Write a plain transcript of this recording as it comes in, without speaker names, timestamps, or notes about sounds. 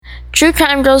True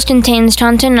Crime Girls contains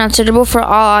content not suitable for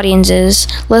all audiences.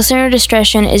 Listener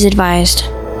discretion is advised.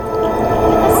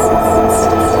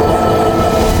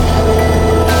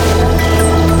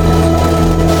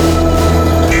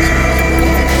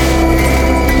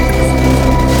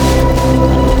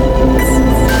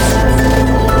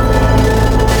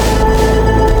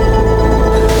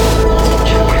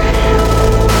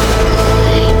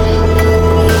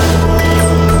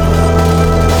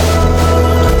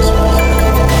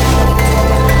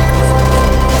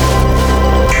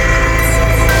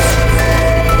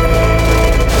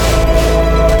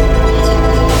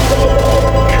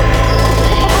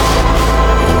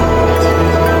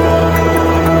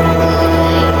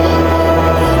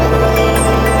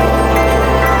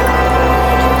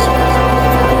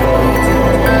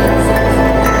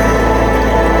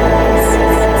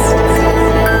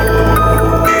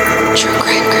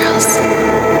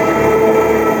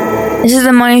 This is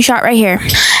the money shot right here.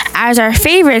 As our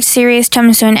favorite series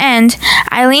comes to an end,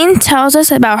 Eileen tells us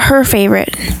about her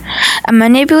favorite. A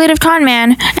manipulative con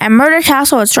man and murder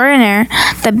castle extraordinaire,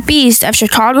 the beast of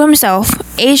Chicago himself,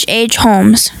 H.H.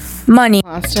 Holmes. Money.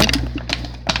 Are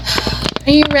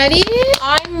you ready?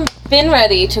 I'm been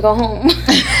ready to go home.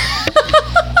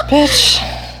 Bitch.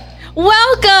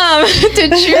 Welcome to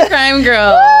True Crime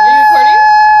Girls. Are you recording?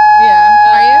 Yeah.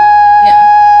 Are you?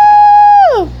 Yeah.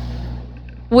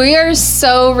 We are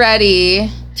so ready.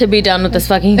 To be done with this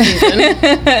fucking season.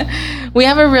 We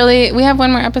have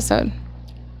one more episode.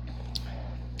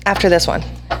 After this one.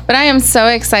 But I am so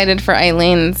excited for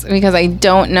Eileen's because I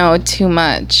don't know too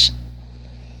much.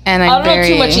 And I don't know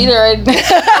too much either.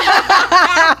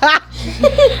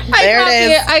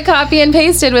 I copy and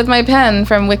pasted with my pen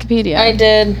from Wikipedia. I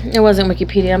did. It wasn't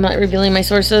Wikipedia. I'm not revealing my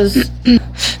sources.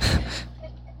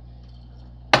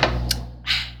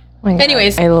 Oh my God.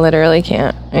 Anyways. I literally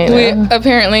can't. We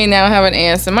apparently now have an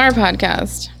ASMR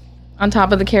podcast on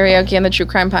top of the karaoke and the true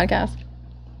crime podcast.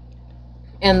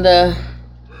 And the...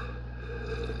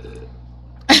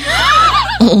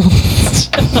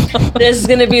 This is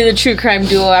going to be the true crime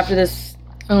duo after this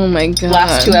Oh my God.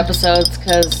 last 2 episodes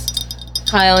because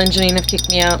Kyle and Janine have kicked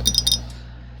me out.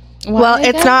 Well, Why it's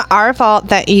again? not our fault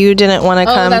that you didn't want to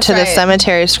come that's to the right.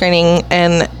 cemetery screening,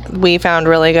 and we found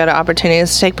really good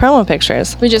opportunities to take promo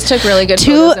pictures. We just took really good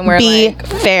photos and To we're be like,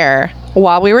 fair,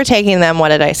 while we were taking them, what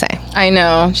did I say? I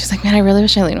know. She's like, man, I really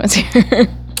wish Eileen was here.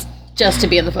 Just to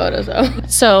be in the photos, though.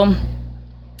 So,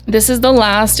 this is the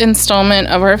last installment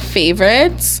of our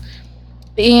favorites.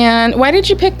 And why did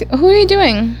you pick? Who are you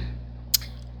doing?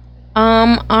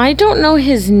 I don't know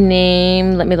his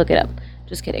name. Let me look it up.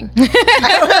 Just kidding.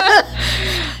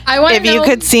 I want If you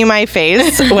could see my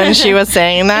face when she was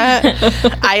saying that,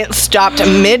 I stopped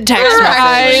mid-text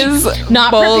message. eyes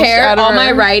Not bulged prepared. out of All her.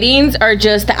 my writings are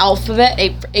just the alphabet, A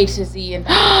to Z. And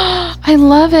I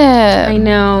love it. I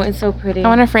know. It's so pretty. I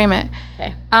want to frame it.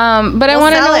 Okay. But I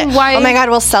want to Sell know it. why. Oh my God,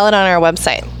 we'll sell it on our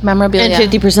website. Memorabilia.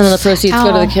 And 50% of the proceeds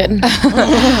go to the kid.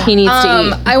 He needs to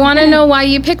eat. I want to know why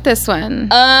you picked this one.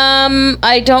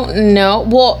 I don't know.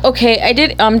 Well,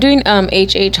 okay, I'm doing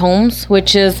H.H. Holmes,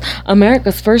 which is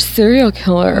America's first serial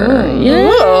killer.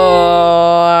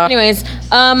 Yeah. Anyways,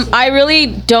 I really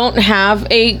don't have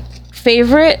a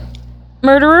favorite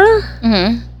murderer.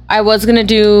 Mm-hmm. I was gonna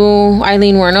do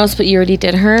Eileen Wuornos, but you already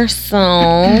did her, so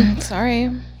Sorry.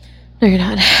 no, you're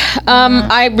not.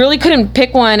 I really couldn't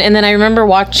pick one, and then I remember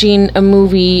watching a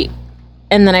movie,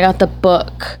 and then I got the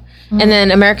book, and then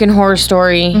American Horror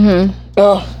Story.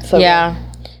 Oh, so Yeah.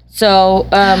 So,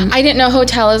 I didn't know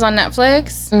Hotel is on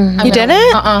Netflix. You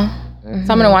didn't?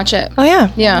 So I'm gonna watch it. Oh,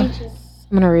 yeah. Yeah. I'm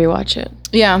gonna rewatch it.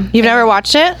 Yeah. You've never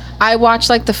watched it? I watched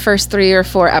like the first 3 or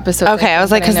 4 episodes. Okay, I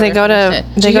was like, but because they never go to finished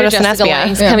it. Did they you go hear to Jessica Sinespia.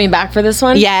 Lange's Yeah. coming back for this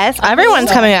one? Yes,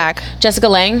 everyone's coming back. Jessica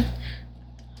Lange.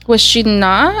 Was she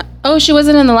not? Oh, she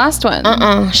wasn't in the last one.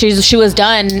 She was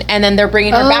done, and then they're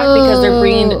bringing her back because they're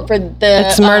bringing for the.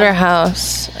 It's Murder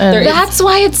House. And That's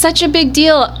why it's such a big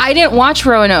deal. I didn't watch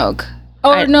Roanoke.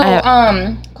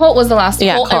 Oh Colt was the last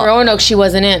Yeah, one. Colt and Roanoke, she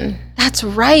wasn't in. That's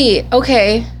right.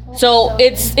 Okay. So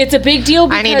it's a big deal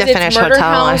because I need to it's finish Murder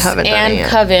Hotel. I House haven't done it and yet.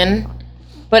 Coven,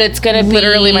 but it's gonna be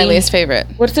Literally my least favorite.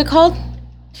 What's it called?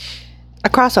 a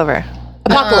crossover.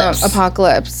 Apocalypse.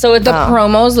 Apocalypse. So it's The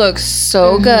promos look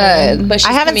so good. But she's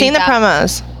I haven't coming seen the back.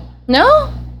 promos.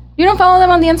 No? You don't follow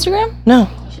them on the Instagram? No.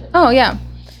 Oh, yeah.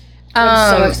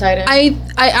 I'm so excited. I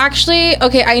actually,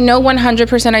 okay, I know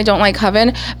 100% I don't like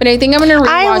Coven, but I think I'm going to rewatch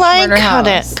I like Murder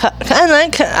House.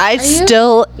 I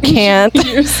still can't.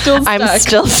 You're still I'm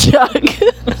stuck. still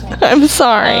stuck. I'm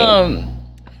sorry.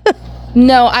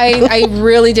 No, I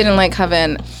really didn't like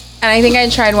Coven. And I think I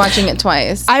tried watching it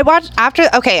twice. I watched after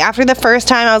the first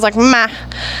time I was like, meh.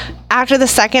 after the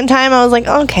second time, I was like,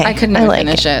 okay. I could never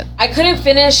finish it. I couldn't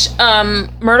finish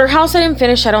Murder House. I didn't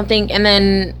finish, I don't think, and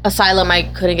then Asylum I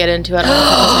couldn't get into. I don't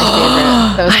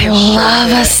know if that was my favorite. That was I my love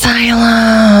favorite.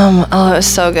 Asylum. Oh, it was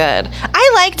so good.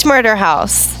 I liked Murder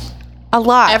House a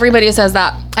lot. Everybody says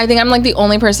that. I think I'm like the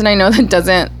only person I know that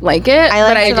doesn't like it. I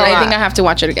liked but it a I lot. think I have to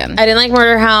watch it again. I didn't like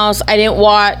Murder House. I didn't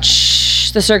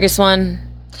watch the circus one.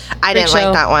 I didn't show.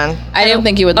 like that one. I don't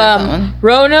think you would like that one.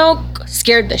 Roanoke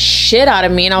scared the shit out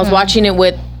of me, and I was watching it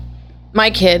with my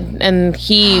kid, and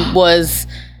we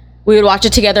would watch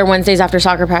it together Wednesdays after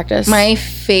soccer practice. My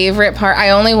favorite part, I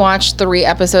only watched 3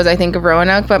 episodes, I think, of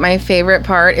Roanoke, but my favorite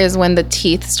part is when the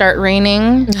teeth start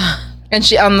raining. And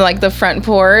she on like the front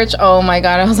porch. Oh my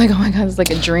god! I was like, oh my god, it's like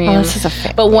a dream. Oh, this is a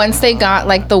favorite. But once they got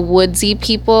like the woodsy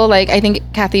people, like I think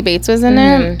Kathy Bates was in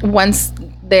it. Once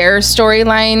their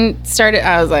storyline started,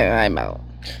 I was like, I'm out.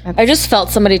 I just felt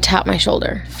somebody tap my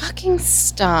shoulder. Fucking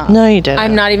stop. No, you didn't.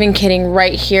 I'm not even kidding.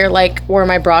 Right here, like where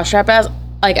my bra strap is,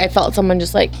 like I felt someone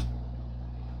just like.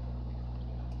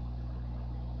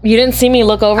 You didn't see me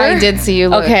look over? I did see you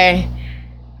look. Okay.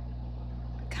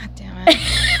 God damn it.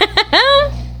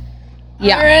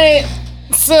 Yeah. All right.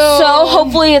 So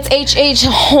hopefully it's H.H.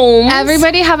 Holmes.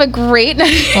 Everybody have a great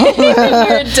night.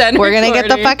 We're done. We're gonna get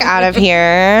the recording. fuck out of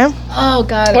here. Oh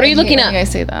god. What are you looking at? at? I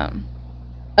say that.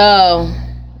 Oh.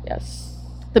 Yes.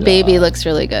 The baby looks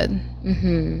really good.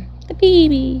 The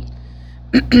baby.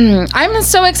 I'm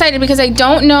so excited because I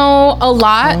don't know a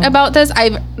lot about this.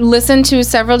 I've listened to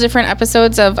several different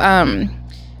episodes of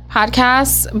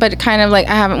podcasts, but kind of like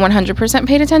I haven't 100%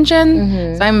 paid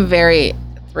attention. So I'm very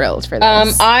thrilled for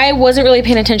this. I wasn't really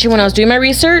paying attention when I was doing my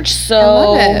research, so. I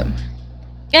love it.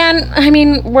 And I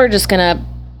mean, we're just gonna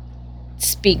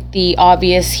speak the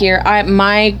obvious here.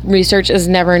 My research is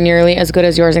never nearly as good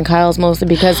as yours and Kyle's, mostly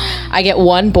because I get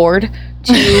 1, bored,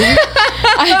 2,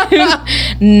 I'm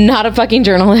not a fucking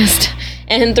journalist,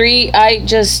 and 3,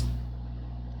 there's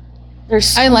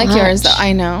so I like much. yours though.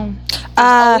 I know.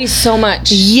 Always so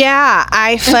much. Yeah,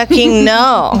 I fucking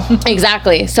know.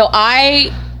 Exactly. So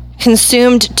I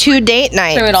Consumed 2 date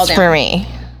nights Trim it all down. for me.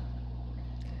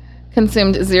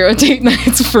 Consumed 0 date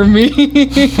nights for me.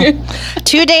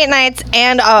 2 date nights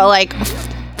and a like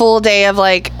full day of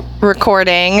like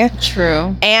recording,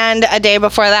 True. and a day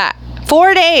before that.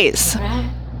 4 days.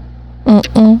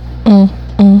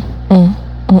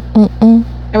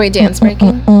 Are we dance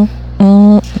breaking?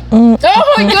 Oh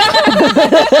my god!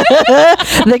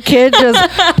 The kid just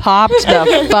popped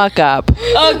the fuck up.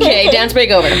 okay. Dance break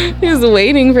over. He was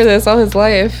waiting for this all his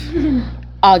life.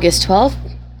 August 12th,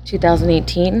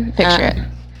 2018. Picture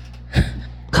it.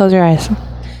 Close your eyes,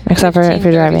 except for if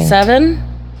you're driving. 7.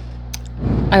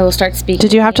 I will start speaking.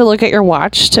 Did you have to look at your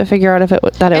watch to figure out if it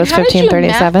was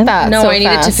 15:37? No, I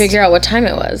needed to figure out what time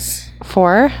it was.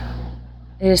 4.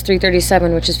 It is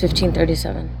 3:37, which is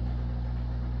 15:37.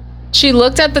 She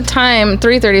looked at the time,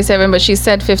 3:37, but she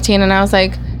said 15, and I was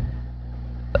like,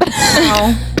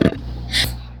 "Oh,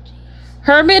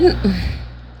 Herman.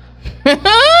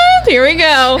 here we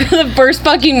go." The first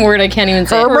fucking word I can't even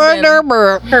say. Herman. I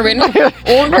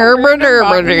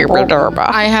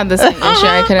had the same issue.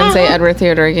 I couldn't say Edward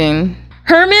Theodore King.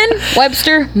 Herman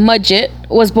Webster Mudgett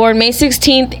was born May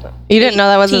 16th. You didn't know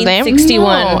that was his name?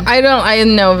 1861. No, I don't. I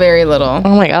know very little.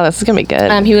 Oh my god, this is gonna be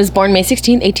good. He was born May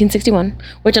 16th, 1861,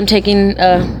 which I'm taking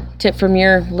a tip from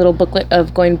your little booklet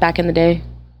of going back in the day.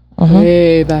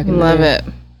 Way back in Love the day. it.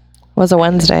 Was a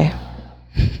Wednesday.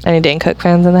 Any Dane Cook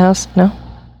fans in the house? No?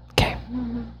 Okay.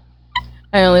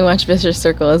 I only watch Vicious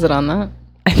Circle. Is it on that?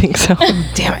 I think so.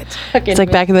 Damn it. It's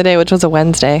like back in the day, which was a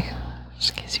Wednesday.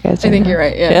 Just in case you guys I think didn't you're know.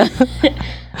 right. Yeah.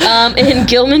 In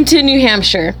Gilmanton, New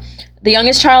Hampshire, the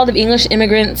youngest child of English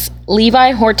immigrants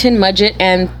Levi Horton Mudgett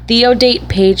and Theodate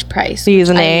Page Price. These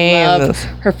I names. love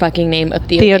her fucking name of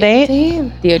Theodate.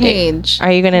 Theodate? Theodate. Page.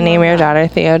 Are you gonna name your daughter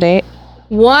Theodate?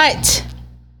 What?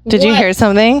 Did you hear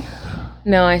something?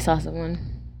 No, I saw someone.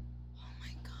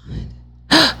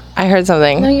 I heard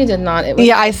something. No, you did not. It was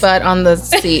Yeah, my butt on the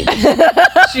seat.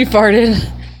 She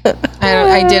farted.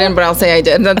 I didn't, but I'll say I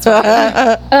did. That's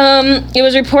fine. It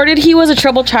was reported he was a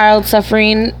troubled child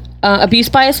suffering abuse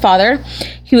by his father.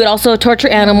 He would also torture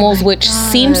animals, which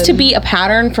seems to be a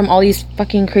pattern from all these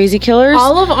fucking crazy killers.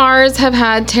 All of ours have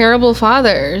had terrible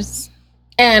fathers.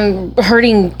 And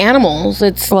hurting animals.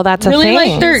 It's Well, that's a really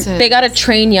thing. like they gotta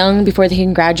train young before they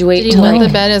can graduate. Did he to wet like,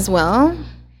 the bed as well?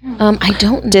 I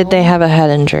don't know. Did they have a head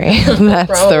injury?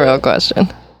 That's the real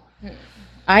question.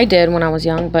 I did when I was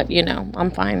young, but you know,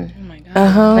 I'm fine. Oh my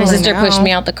god. My sister pushed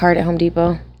me out the cart at Home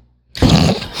Depot.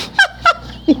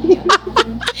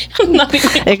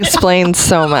 Explains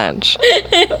so much.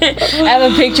 I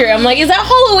have a picture. I'm like, is that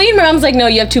Halloween? My mom's like, no,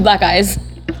 you have 2 black eyes.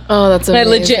 Oh, that's And I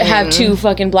amazing. legit have 2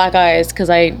 fucking black eyes because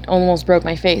I almost broke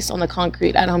my face on the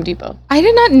concrete at Home Depot. I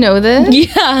did not know this.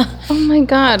 Yeah. Oh my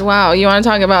God. Wow. You want to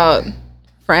talk about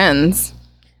friends?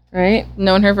 Right?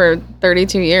 Known her for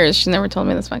 32 years. She never told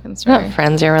me this fucking story. Not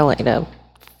friends, you're related.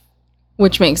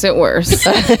 Which makes it worse.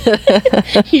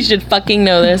 You should fucking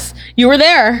know this. You were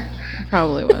there.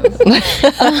 Probably was.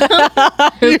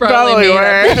 You probably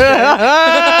were.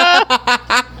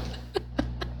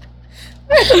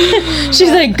 She's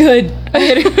like, good.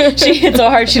 She hit so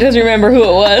hard she doesn't remember who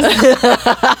it was.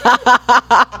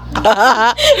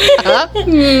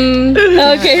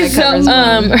 Okay, so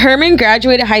Herman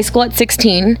graduated high school at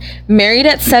 16, married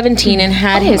at 17, and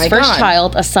had his my first God.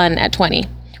 child, a son, at 20,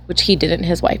 which he didn't.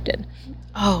 His wife did.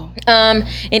 Oh. In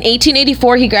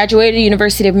 1884, he graduated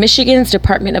University of Michigan's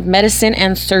Department of Medicine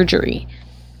and Surgery.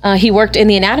 He worked in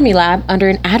the anatomy lab under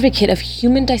an advocate of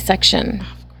human dissection.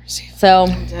 So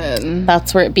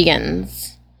that's where it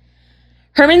begins.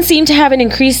 Herman seemed to have an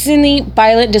increasingly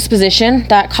violent disposition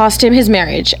that cost him his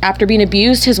marriage. After being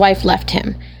abused, his wife left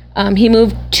him. He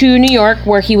moved to New York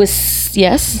where he was,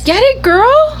 yes, Get it,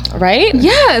 girl? right?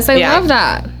 Yes, I Yeah. love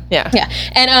that. Yeah. Yeah.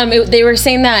 And they were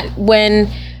saying that when,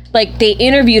 like, they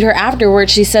interviewed her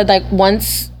afterwards, she said, like,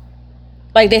 once,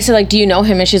 like, they said, like, do you know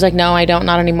him? And she's like, no, I don't,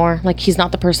 not anymore. Like, he's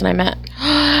not the person I met.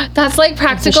 That's like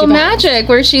practical she thought. magic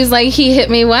where she's like, he hit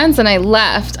me once and I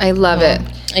left. I love it.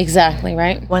 Exactly,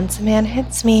 right? Once a man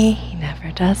hits me, he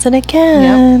never does it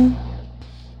again.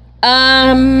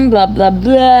 Blah, blah,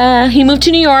 blah. He moved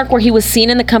to New York where he was seen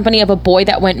in the company of a boy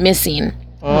that went missing.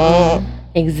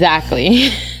 Exactly.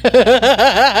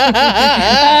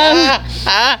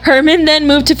 Herman then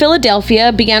moved to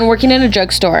Philadelphia, began working in a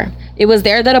drugstore. It was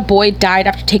there that a boy died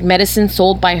after taking medicine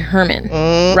sold by Herman.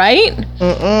 Right?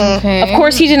 Okay. Of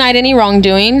course, he denied any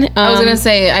wrongdoing. I was going to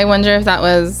say, I wonder if that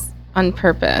was on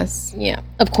purpose. Yeah.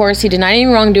 Of course, he denied any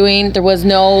wrongdoing. There was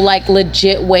no, like,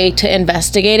 legit way to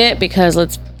investigate it because,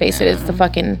 let's face it, it's the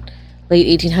fucking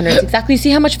late 1800s. Exactly.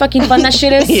 See how much fucking fun that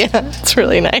shit is? Yeah, it's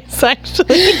really nice,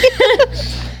 actually.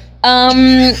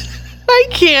 I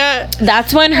can't.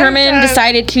 That's when Herman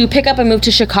decided to pick up and move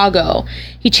to Chicago.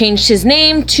 He changed his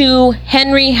name to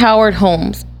Henry Howard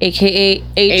Holmes, aka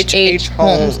H.H.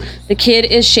 Holmes. The kid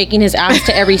is shaking his ass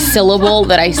to every syllable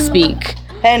that I speak.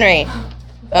 Henry.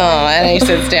 Oh, and he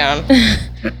sits down.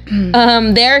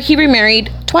 There he remarried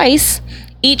twice,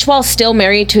 each while still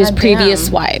married to his previous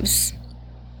wives.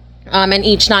 And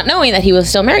each not knowing that he was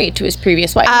still married to his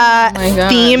previous wife. my God.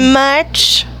 Theme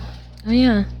much Oh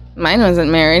yeah. Mine wasn't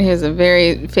married. He was a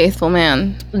very faithful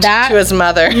man. That to his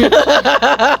mother.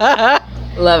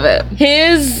 Love it.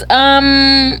 his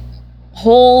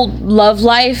whole love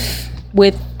life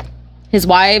with his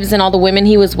wives and all the women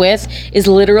he was with is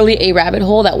literally a rabbit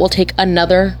hole that will take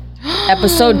another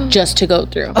episode just to go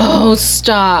through. Oh,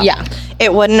 stop. Yeah.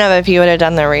 It wouldn't have if you would have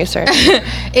done the research.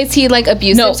 Is he like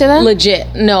abusive No, to them?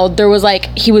 legit. No, there was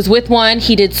like, he was with one,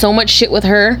 he did so much shit with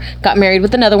her, got married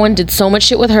with another one, did so much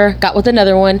shit with her, got with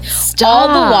another one. All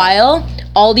the while,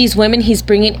 all these women he's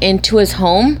bringing into his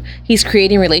home, he's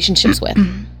creating relationships with.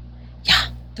 Yeah,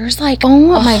 there's like Oh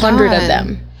my 100 of God.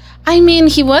 them. I mean,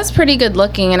 he was pretty good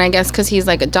looking, and I guess because he's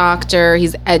like a doctor,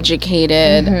 he's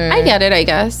educated. I get it, I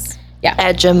guess.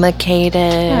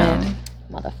 Edumacated.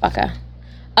 Motherfucker.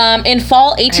 In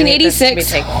fall this to be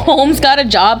 1886, taken. Holmes got a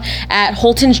job at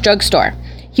Holton's drugstore.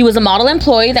 He was a model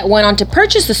employee that went on to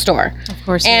purchase the store. Of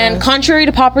course he And was. contrary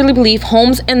to popular belief,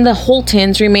 Holmes and the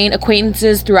Holtons remained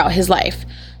acquaintances throughout his life.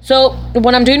 So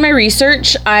when I'm doing my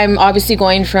research, I'm obviously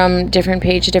going from different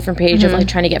page to different page of like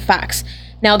trying to get facts.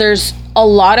 Now there's a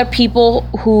lot of people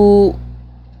who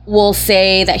will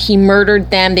say that he murdered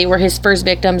them. They were his first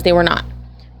victims. They were not,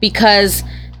 because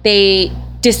they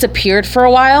disappeared for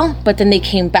a while, but then they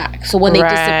came back. So when they Right.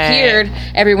 disappeared,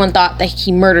 everyone thought that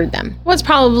he murdered them. Well, it's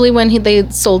probably when they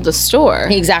sold the store.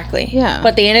 Exactly. Yeah.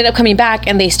 But they ended up coming back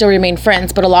and they still remained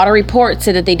friends. But a lot of reports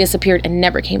said that they disappeared and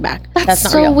never came back. That's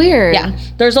not so real. weird. Yeah.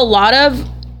 There's a lot of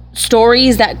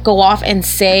stories that go off and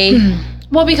say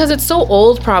Well, because it's so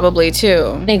old, probably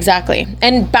too. exactly.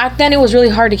 And back then it was really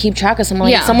hard to keep track of someone.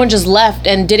 Like Yeah. if someone just left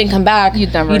and didn't come back,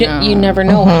 You'd never know. You never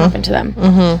know what happened to them.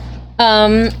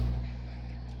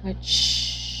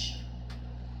 Which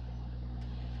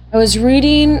I was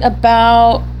reading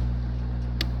about.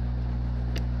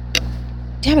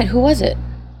 Damn it! Who was it?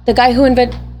 The guy who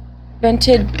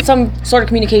invented some sort of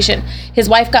communication. His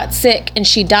wife got sick and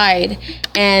she died,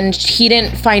 and he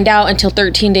didn't find out until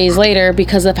 13 days later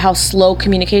because of how slow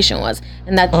communication was.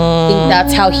 And I think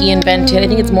that's how he invented. I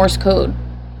think it's Morse code.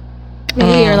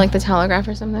 Maybe or like the Telegraph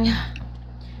or something.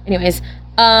 Anyways, in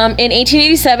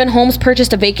 1887, Holmes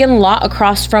purchased a vacant lot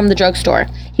across from the drugstore.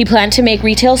 He planned to make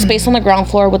retail space on the ground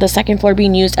floor, with the second floor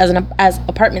being used as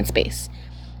apartment space.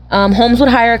 Holmes would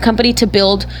hire a company to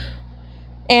build,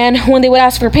 and when they would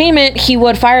ask for payment, he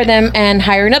would fire them and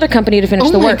hire another company to finish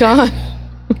the work. Oh my god.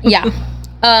 Yeah.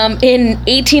 In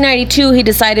 1892, he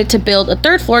decided to build a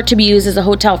third floor to be used as a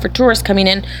hotel for tourists coming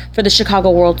in for the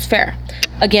Chicago World's Fair.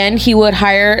 Again, he would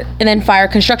hire and then fire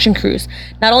construction crews,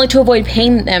 not only to avoid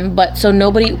paying them, but so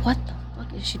nobody... What the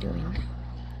fuck is she doing?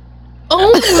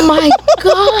 Oh my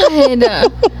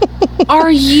god.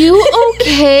 Are you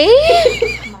okay?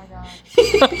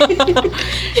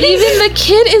 Even the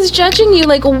kid is judging you.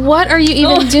 Like, what are you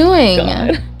even doing?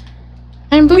 God.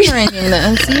 I'm boomeranging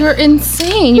this. You're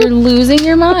insane. You're losing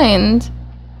your mind.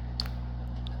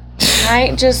 I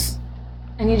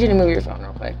need you to move your phone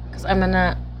real quick, because I'm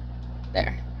not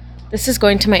there. This is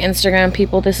going to my Instagram,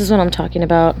 people. This is what I'm talking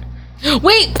about.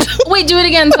 Wait, do it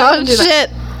again. So I Oh can do that. shit.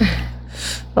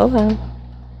 Hold on.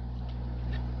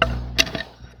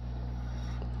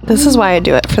 This is why I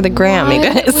do it for the gram, you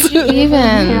Why guys. would you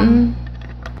even?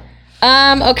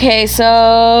 Okay,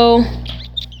 so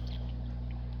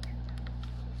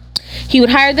he would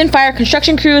hire then fire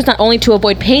construction crews, not only to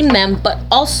avoid paying them, but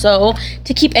also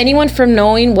to keep anyone from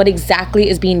knowing what exactly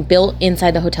is being built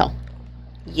inside the hotel.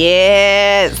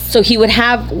 Yes. So he would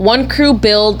have one crew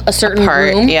build a certain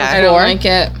part, room, yeah. or I don't floor, like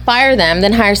it. fire them,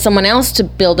 then hire someone else to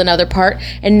build another part,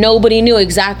 and nobody knew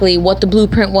exactly what the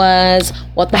blueprint was,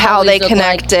 what the How hallways they looked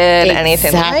connected, like.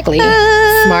 anything like Exactly.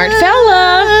 that. Smart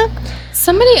fella.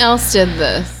 Somebody else did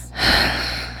this.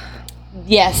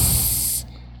 Yes.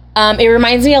 It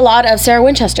reminds me a lot of Sarah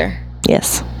Winchester.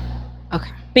 Yes.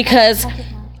 Okay. Because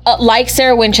like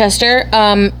Sarah Winchester,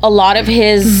 a lot of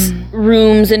his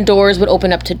rooms and doors would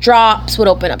open up to drops, would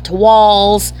open up to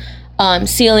walls,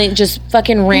 ceiling, just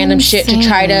fucking random shit to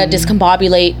try to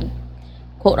discombobulate,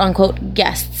 quote unquote,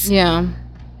 guests. Yeah.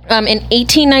 In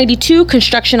 1892,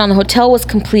 construction on the hotel was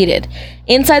completed.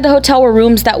 Inside the hotel were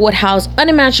rooms that would house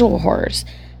unimaginable horrors.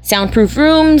 Soundproof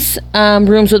rooms,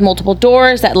 rooms with multiple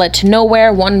doors that led to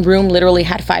nowhere. One room literally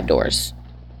had 5 doors.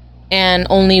 And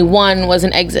only one was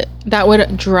an exit. That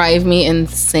would drive me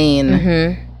insane.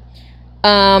 Narrow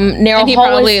And he hallways.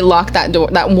 probably locked that door,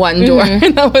 that one door.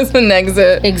 That was an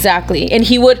exit. Exactly. And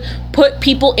he would put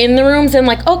people in the rooms and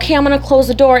like, okay, I'm going to close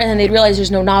the door. And then they'd realize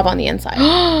there's no knob on the inside.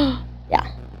 Yeah.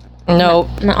 Nope.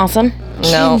 Isn't that awesome?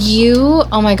 No. You,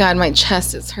 oh my god, my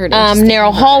chest is hurting. just Narrow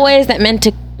thinking about hallways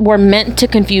that were meant to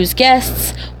confuse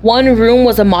guests. One room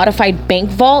was a modified bank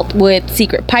vault with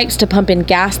secret pipes to pump in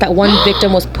gas that one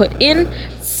victim was put in.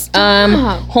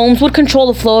 Holmes would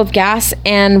control the flow of gas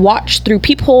and watch through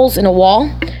peepholes in a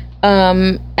wall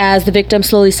as the victim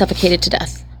slowly suffocated to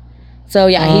death. So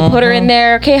yeah, he put her in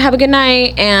there. Okay, have a good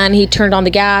night. And he turned on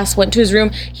the gas, went to his room.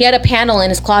 He had a panel in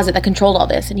his closet that controlled all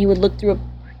this, and he would look through a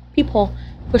peephole,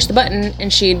 push the button,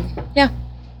 and she'd Can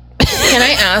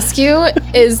I ask you,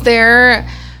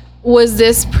 was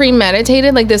this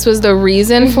premeditated? Like this was the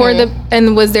reason for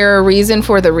and was there a reason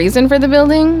for the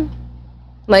building?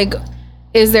 Like,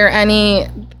 is there any,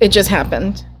 it just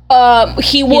happened.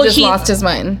 he Lost his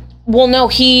mind. Well, no,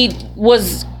 he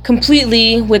was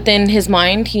completely within his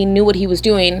mind. He knew what he was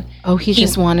doing. Oh, he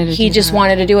just wanted to He do just that.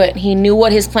 wanted to do it. He knew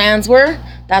what his plans were.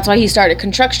 That's why he started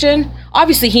construction.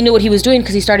 Obviously, he knew what he was doing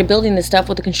because he started building this stuff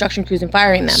with the construction crews and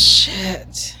firing them.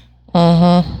 Shit.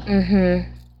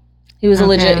 He was a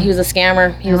legit. Okay. He was a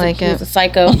scammer. He was like a it.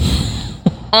 psycho.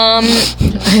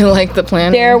 I like the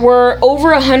plan. There were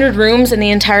over 100 rooms in the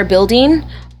entire building.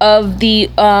 Of the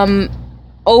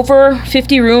over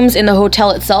 50 rooms in the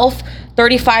hotel itself,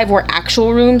 35 were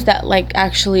actual rooms that like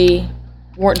actually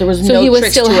weren't. There was So no he was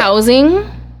tricks still to it. housing?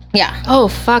 Yeah. Oh,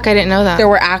 fuck, I didn't know that. There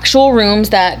were actual rooms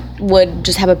that would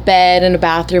just have a bed and a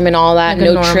bathroom and all that. Like a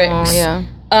no normal, tricks. yeah.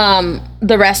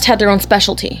 The rest had their own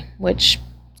specialty, which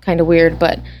is kind of weird,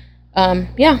 but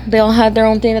yeah, they all had their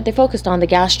own thing that they focused on. The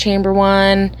gas chamber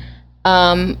one,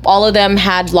 all of them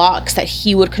had locks that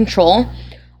he would control.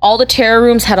 All the terror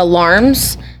rooms had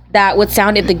alarms that would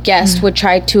sound if the guest would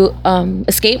try to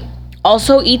escape.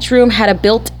 Also, each room had a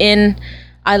built-in,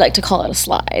 I like to call it a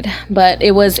slide, but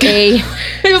it was a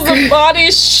It was a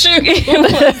body shoot.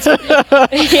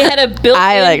 it had a built-in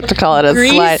I like to call it a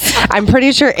grease. slide. I'm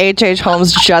pretty sure H.H.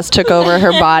 Holmes just took over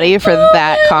her body for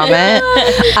that comment.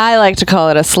 I like to call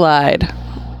it a slide.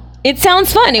 It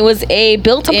sounds fun. It was a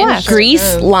built-in blast.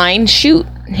 grease line chute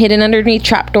hidden underneath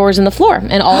trapdoors in the floor,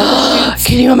 and all the chutes,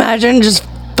 Can you imagine just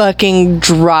fucking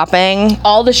dropping?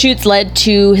 all the chutes led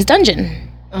to his dungeon,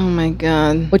 Oh my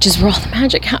god. which is where all the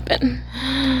magic happened.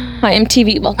 Hi, I'm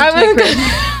TV. Welcome to my crib.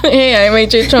 Hey, I'm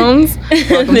H.H. Holmes.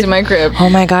 Welcome to my crib. Oh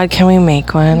my God, can we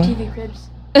make one?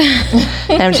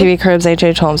 MTV Cribs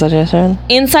H.H. Holmes edition.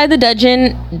 Inside the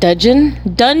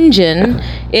dungeon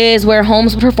is where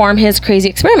Holmes would perform his crazy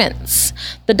experiments.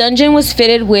 The dungeon was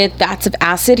fitted with vats of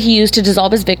acid he used to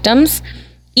dissolve his victims.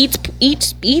 Each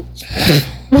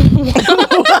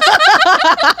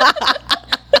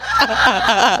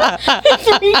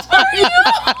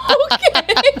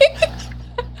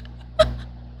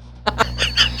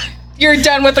You're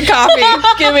done with the coffee.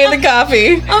 Give me the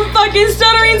coffee. I'm fucking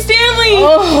Stuttering Stanley.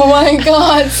 Oh my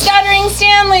God. Stuttering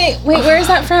Stanley. Wait, where is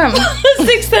that from?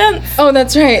 Sixth Sense. Oh,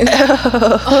 that's right.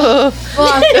 I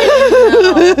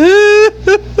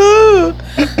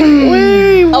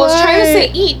was trying to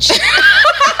say each.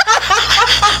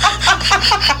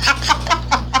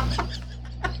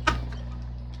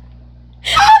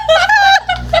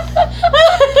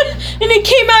 And it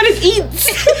came out as eats.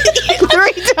 3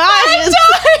 times.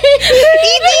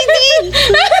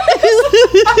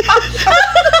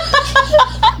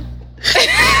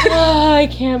 Oh, I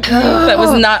can't believe That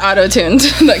was not auto-tuned.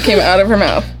 That came out of her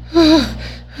mouth.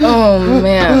 Oh,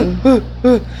 man.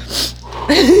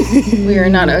 We are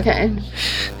not okay.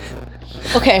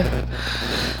 Okay.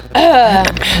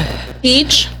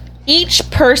 Each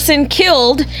person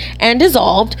killed and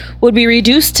dissolved would be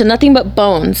reduced to nothing but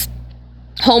bones.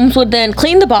 Holmes would then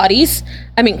clean the bones,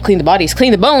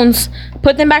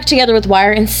 put them back together with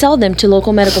wire, and sell them to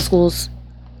local medical schools.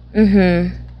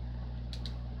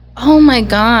 Oh my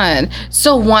God.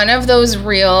 So one of those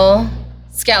real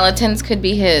skeletons could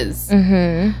be his.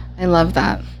 I love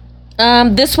that.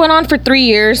 This went on for 3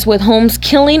 years, with Holmes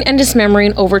killing and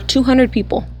dismembering over 200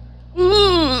 people.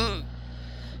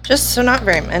 Just so not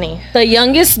very many. The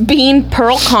youngest being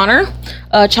Pearl Connor,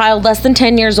 a child less than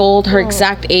 10 years old. Her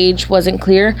exact age wasn't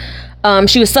clear.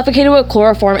 She was suffocated with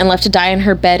chloroform and left to die in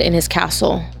her bed in his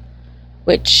castle,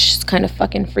 which is kind of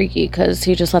fucking freaky because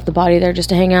he just left the body there just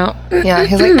to hang out. Yeah,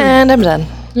 he's like, and I'm done.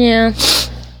 Yeah.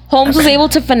 Holmes was able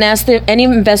to finesse any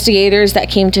investigators that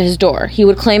came to his door. He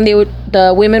would claim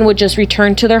the women would just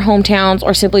return to their hometowns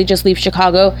or simply just leave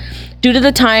Chicago. Due to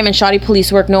the time and shoddy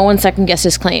police work, no one second-guessed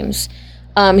his claims.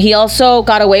 He also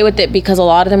got away with it because a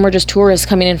lot of them were just tourists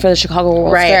coming in for the Chicago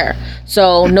World's Fair.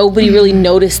 So nobody really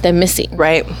noticed them missing.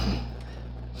 Right.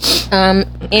 In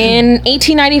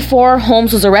 1894,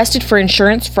 Holmes was arrested for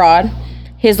insurance fraud.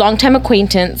 His longtime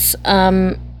acquaintance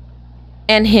and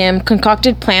him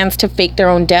concocted plans to fake their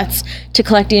own deaths to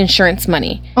collect the insurance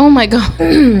money. Oh my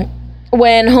God.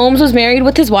 When Holmes was married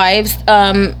with his wives,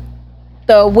 all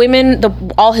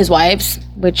his wives,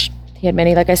 which he had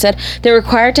many, like I said, they're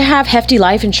required to have hefty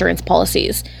life insurance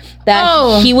policies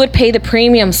that he would pay the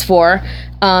premiums for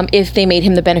if they made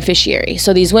him the beneficiary.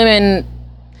 So these women...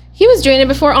 He was doing it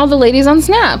before all the ladies on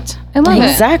Snapped. I love it.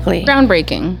 Exactly.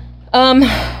 Groundbreaking.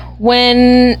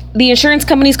 When the insurance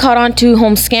companies caught on to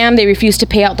Holmes' scam, they refused to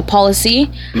pay out the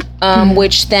policy,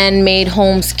 which then made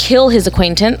Holmes kill his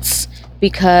acquaintance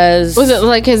because... Was it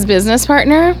like his business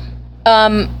partner?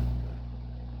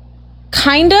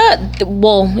 Kinda.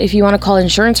 Well, if you want to call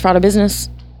insurance fraud a business.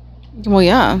 Well,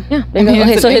 yeah. Yeah.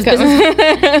 Okay, so his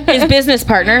business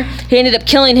partner, he ended up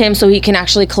killing him so he can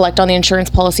actually collect on the insurance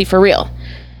policy for real.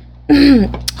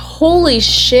 Holy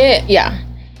shit. Yeah.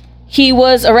 He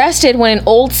was arrested when an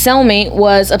old cellmate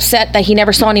was upset that he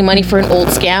never saw any money for an old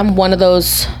scam, one of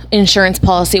those insurance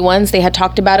policy ones. They had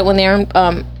talked about it when they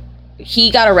were...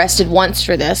 he got arrested once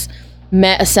for this,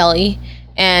 met a cellie,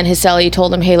 and his cellie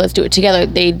told him, hey, let's do it together.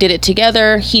 They did it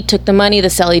together. He took the money. The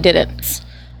cellie didn't.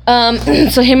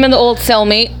 So him and the old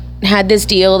cellmate had this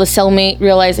deal. The cellmate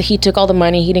realized that he took all the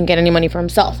money. He didn't get any money for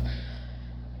himself.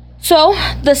 So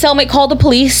the cellmate called the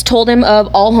police, told him of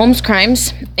all Holmes'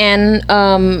 crimes, and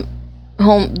the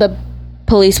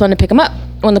police went to pick him up.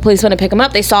 When the police went to pick him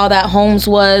up, they saw that Holmes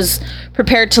was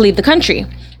prepared to leave the country.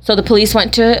 So the police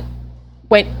went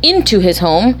into his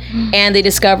home, and they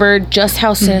discovered just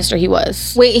how sinister he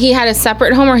was. Wait, he had a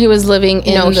separate home, or he was living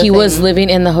in he was living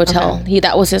in the hotel. Okay.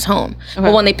 That was his home. Okay.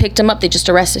 But when they picked him up, they just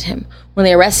arrested him. When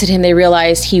they arrested him, they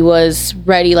realized he was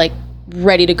ready to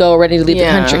go, ready to leave the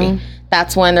country.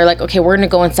 That's when they're like, okay, we're going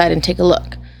to go inside and take a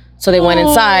look. So they went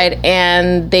inside,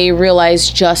 and they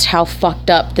realized just how fucked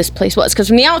up this place was. Because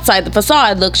from the outside, the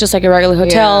facade looks just like a regular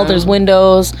hotel. Yeah. There's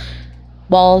windows,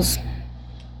 walls.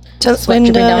 Just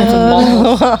window.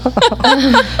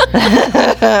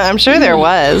 I'm sure there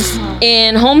was.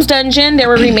 In Holmes' dungeon, there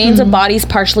were remains of bodies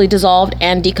partially dissolved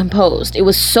and decomposed. It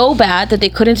was so bad that they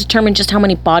couldn't determine just how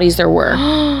many bodies there were.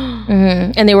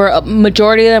 And they were, a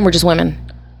majority of them were just women.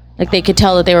 Like, they could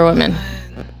tell that they were women.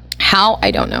 How? I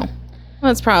don't know.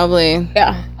 That's probably.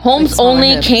 Yeah. Holmes smaller only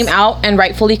hits. came out and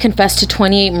rightfully confessed to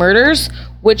 28 murders,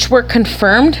 which were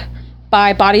confirmed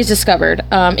by bodies discovered,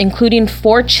 including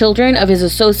 4 children of his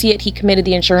associate he committed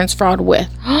the insurance fraud with.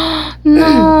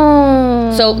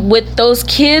 No. So with those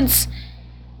kids,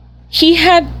 he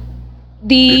had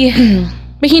the...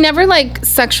 But he never like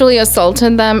sexually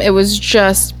assaulted them. It was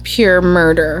just pure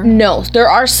murder. No, there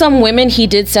are some women he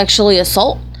did sexually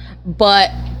assault,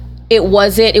 but it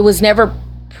was never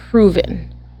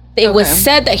proven. It was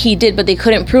said that he did, but they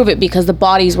couldn't prove it because the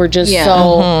bodies were just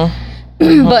so...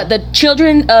 But the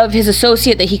children of his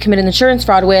associate that he committed insurance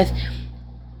fraud with,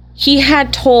 he'd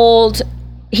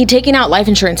taken out life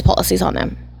insurance policies on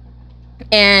them.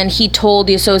 And he told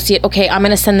the associate, okay, I'm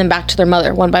going to send them back to their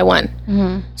mother one by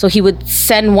one. So he would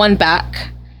send one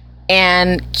back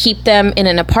and keep them in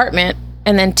an apartment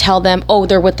and then tell them, oh,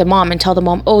 they're with the mom, and tell the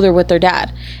mom, oh, they're with their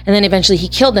dad. And then eventually he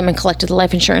killed them and collected the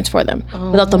life insurance for them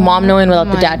without the mom knowing,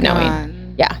 without the dad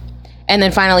knowing. Yeah. And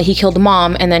then finally he killed the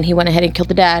mom, and then he went ahead and killed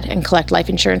the dad and collect life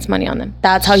insurance money on them.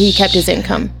 That's how he kept his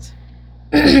income.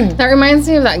 That reminds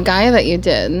me of that guy that you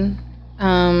did.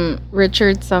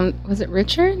 Richard, was it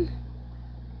Richard?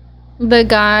 The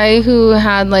guy who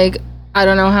had like, I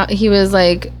don't know how, he was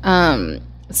like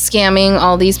scamming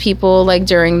all these people like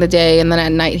during the day, and then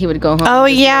at night he would go home. Oh,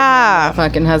 yeah.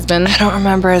 Fucking husband. I don't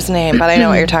remember his name, but I know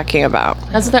what you're talking about.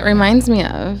 That's what that reminds me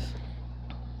of.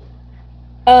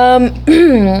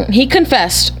 He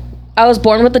confessed, I was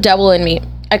born with the devil in me.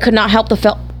 I could not help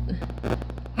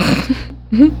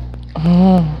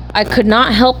I could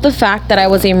not help the fact that I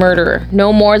was a murderer,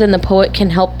 no more than the poet can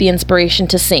help the inspiration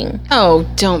to sing. Oh,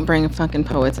 don't bring fucking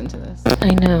poets into this. I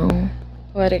know.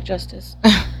 Poetic justice.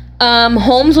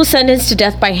 Holmes was sentenced to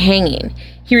death by hanging.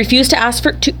 He refused to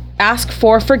ask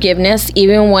for forgiveness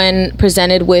even when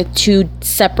presented with 2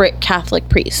 separate Catholic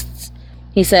priests.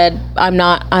 He said, I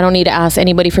don't need to ask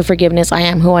anybody for forgiveness. I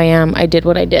am who I am. I did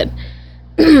what I did.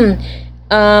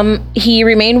 He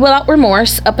remained without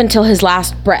remorse up until his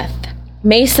last breath.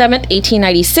 May 7th,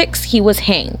 1896, he was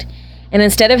hanged. And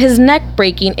instead of his neck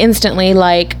breaking instantly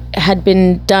like had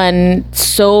been done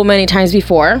so many times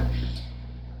before,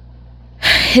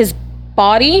 his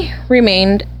body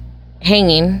remained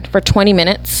hanging for 20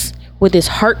 minutes with his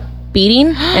heart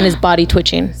beating and his body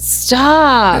twitching.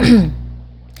 Stop.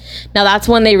 Now that's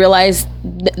when they realized,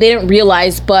 they didn't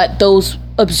realize, but those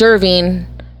observing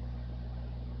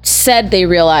said they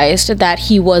realized that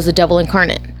he was the devil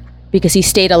incarnate because he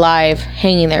stayed alive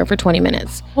hanging there for 20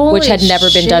 minutes, which had never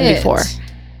been done before.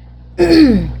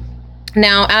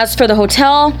 Now, as for the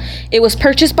hotel, it was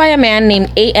purchased by a man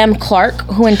named A.M. Clark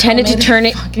who intended to turn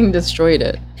it Fucking destroyed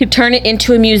it.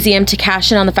 into a museum to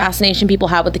cash in on the fascination people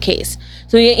have with the case.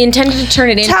 So he intended to turn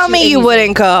it into Tell me you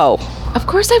wouldn't go. Of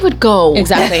course I would go.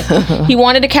 Exactly. He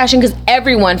wanted to cash in because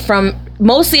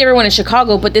mostly everyone in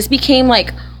Chicago, but this became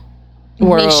like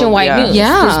nationwide news.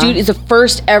 Yeah. This dude is the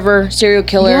first ever serial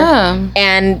killer. Yeah.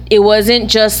 And it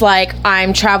wasn't just like,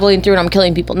 I'm traveling through and I'm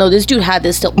killing people. No, this dude had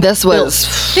this still. This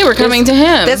was... They were coming to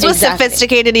him. This was Exactly.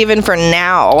 sophisticated even for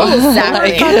now.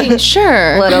 Exactly. fucking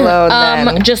sure. Let alone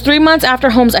then. Just 3 months after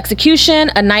Holmes'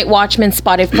 execution, a night watchman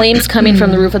spotted flames coming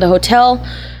from the roof of the hotel.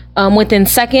 Within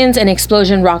seconds, an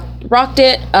explosion rocked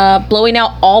it, blowing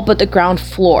out all but the ground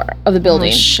floor of the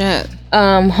building. Oh, shit.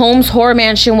 Holmes' horror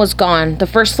mansion was gone. The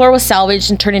first floor was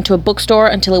salvaged and turned into a bookstore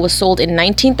until it was sold in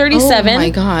 1937. Oh my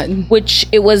God. Which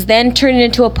it was then turned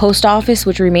into a post office,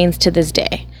 which remains to this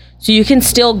day. So you can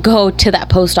still go to that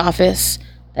post office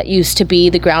that used to be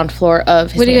the ground floor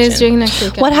of his What are you guys mansion. doing next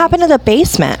weekend? What happened to the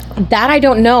basement? That I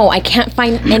don't know. I can't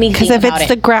find anything Because if about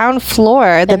it's it. the ground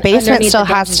floor, the And basement underneath still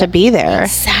the has basement. to be there.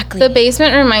 Exactly. The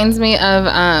basement reminds me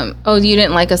of, you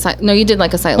didn't like Asylum. No, you did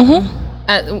like Asylum.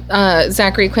 At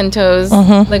Zachary Quinto's,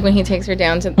 like when he takes her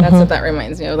down to, that's what that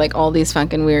reminds me of. Like all these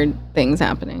fucking weird things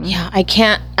happening. Yeah,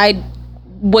 I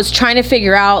was trying to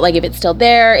figure out like if it's still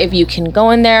there, if you can go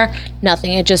in there.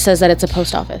 Nothing. It just says that it's a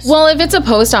post office. Well, if it's a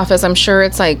post office, I'm sure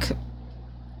it's like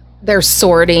they're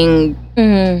sorting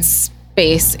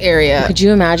space area. Could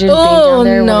you imagine being Oh, down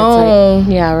there? no. When it's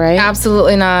like, yeah, right?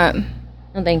 Absolutely not.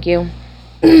 No, thank you.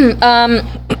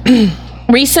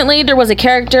 Recently, there was a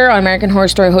character on American Horror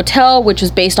Story Hotel, which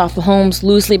was based off of Holmes,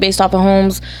 loosely based off of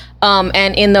Holmes.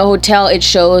 And in the hotel, it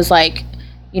shows like,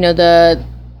 the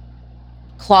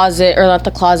closet, or not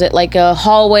the closet, like a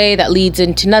hallway that leads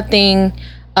into nothing.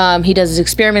 He does his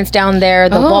experiments down there.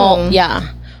 The vault.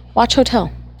 Yeah. Watch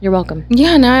Hotel. You're welcome.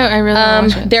 Yeah, no, I really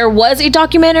want to watch it. There was a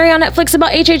documentary on Netflix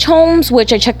about H.H. Holmes,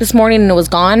 which I checked this morning and it was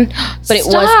gone. But it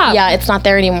was, Stop. it's not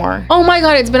there anymore. Oh my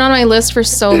God, it's been on my list for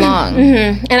so long.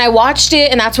 And I watched it,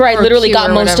 and that's where I Or literally Q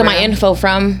got or most of my whatever. info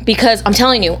from, because I'm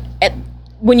telling you,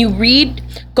 when you read,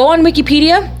 go on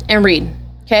Wikipedia and read.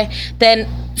 Okay, then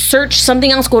search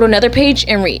something else. Go to another page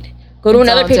and read. Go to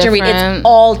another page and read. It's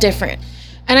all different.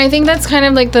 And I think that's kind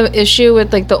of like the issue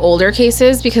with like the older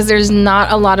cases, because there's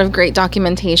not a lot of great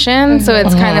documentation. So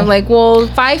it's kind of like, well,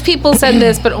 5 people said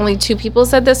this, but only 2 people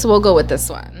said this, so we'll go with this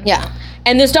one. Yeah.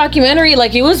 And this documentary,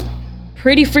 like, it was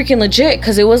pretty freaking legit,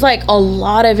 because it was like a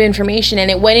lot of information, and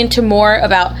it went into more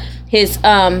about his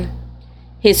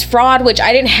fraud, which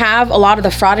I didn't have a lot of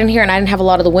the fraud in here, and I didn't have a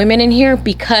lot of the women in here,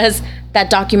 because that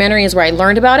documentary is where I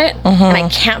learned about it, and I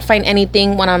can't find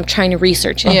anything when I'm trying to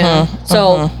research it. Yeah.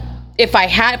 So if I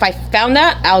found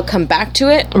that, I'll come back to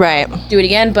it, Right. do it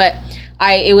again. But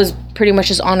it was pretty much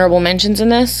just honorable mentions in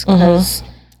this,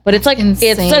 but it's like it's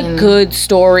a Insane. good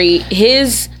story.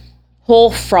 His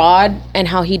whole fraud and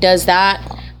how he does that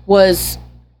was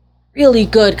really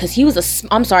good, because he was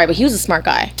I'm sorry, but he was a smart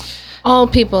guy. All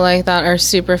people like that are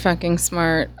super fucking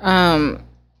smart. And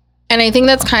I think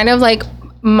that's kind of like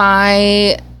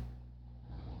I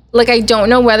don't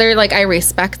know whether like I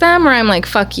respect them or I'm like,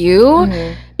 fuck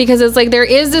you. Because it's like there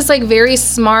is this like very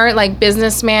smart like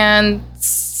businessman /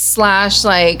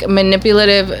 like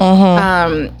manipulative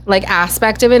like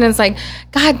aspect of it. And it's like,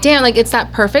 god damn, like it's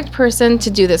that perfect person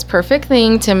to do this perfect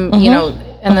thing to you know,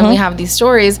 and then we have these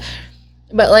stories.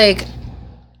 But like,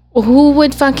 who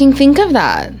would fucking think of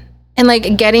that? And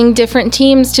like getting different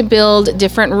teams to build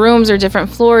different rooms or different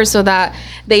floors so that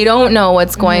they don't know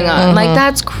what's going on. Like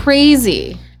that's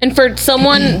crazy. And for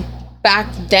someone back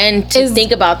then to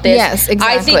think about this, yes,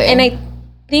 exactly. I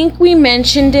think we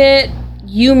mentioned it.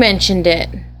 You mentioned it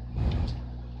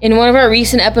in one of our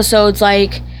recent episodes.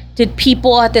 Like, did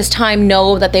people at this time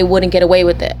know that they wouldn't get away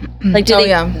with it? Like, did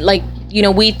they? Like, you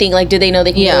know, we think like, did they know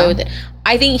they could get away with it?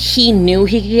 I think he knew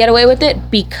he could get away with it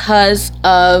because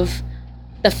of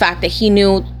the fact that he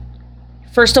knew,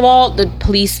 first of all, the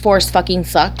police force fucking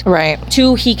sucked. Right.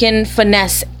 2, he can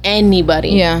finesse anybody.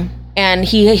 Yeah. And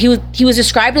he was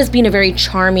described as being a very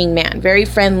charming man, very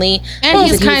friendly, And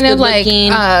he's kind of like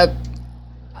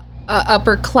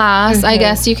upper class, I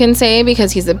guess you can say,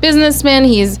 because he's a businessman.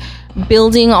 He's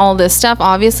building all this stuff.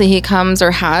 Obviously, he comes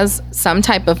or has some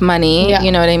type of money. Yeah.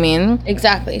 You know what I mean?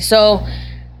 Exactly. So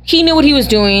he knew what he was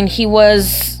doing. He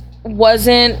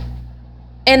wasn't,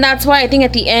 and that's why I think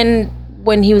at the end,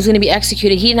 when he was going to be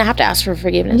executed, he didn't have to ask for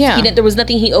forgiveness. Yeah. There was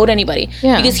nothing he owed anybody.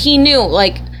 Yeah. Because he knew,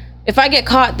 like, if I get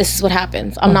caught, this is what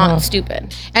happens. I'm not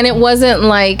stupid. And it wasn't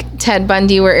like Ted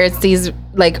Bundy, where it's these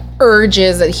like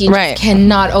urges that he Right. just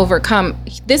cannot overcome.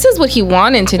 This is what he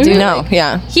wanted to do. No,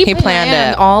 yeah. He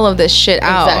planned it. All of this shit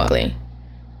out. Exactly.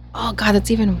 Oh god, that's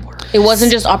even worse. It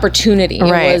wasn't just opportunity.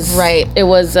 Right. It was, Right. It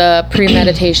was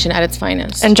premeditation at its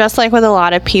finest. And just like with a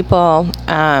lot of people,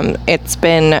 it's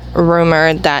been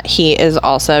rumored that he is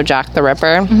also Jack the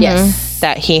Ripper. yes.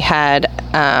 That he had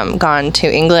gone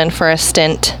to England for a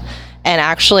stint. And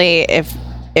actually,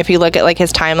 if you look at like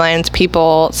his timelines,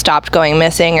 people stopped going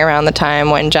missing around the time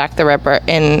when Jack the Ripper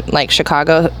in like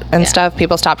Chicago and stuff.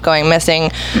 People stopped going missing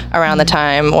around the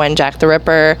time when Jack the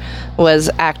Ripper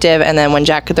was active, and then when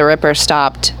Jack the Ripper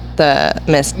stopped, the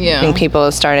missing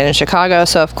people started in Chicago.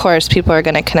 So of course, people are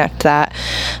going to connect that,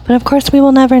 but of course, we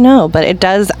will never know. But it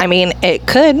does. I mean, it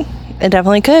could. It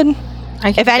definitely could.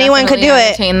 If anyone could do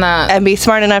it and be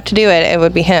smart enough to do it, it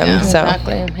would be him. So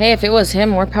Exactly. Hey, if it was him,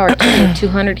 more power to him.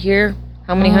 200 here.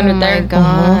 How many hundred there?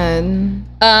 God.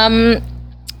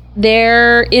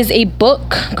 There is a book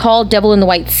called Devil in the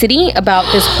White City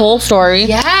about this whole story.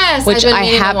 Yes, Which I've been I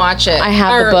meaning have- to watch it. I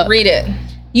have the book. Read it.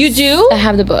 You do? I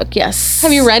have the book, yes.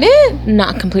 Have you read it?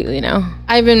 Not completely, no.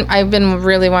 I've been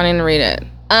really wanting to read it.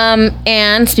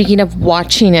 And speaking of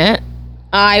watching it,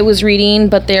 I was reading,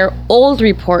 but they're old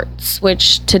reports,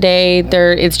 which today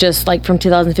it's just like from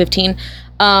 2015,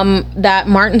 that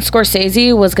Martin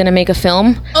Scorsese was going to make a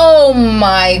film Oh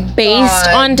my god. based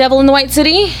on Devil in the White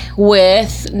City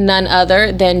with none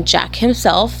other than Jack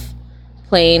himself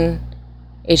playing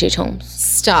H.H. Holmes.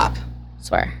 Stop.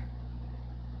 Swear.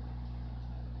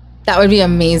 That would be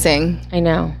amazing. I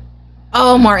know.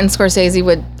 Oh, Martin Scorsese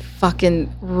would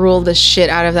fucking rule the shit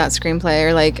out of that screenplay,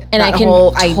 or like And that I can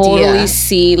whole totally idea.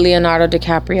 see Leonardo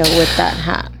DiCaprio with that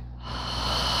hat.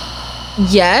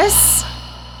 Yes.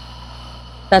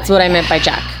 That's what I meant by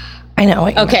Jack. I know.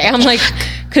 What you Okay, I'm like,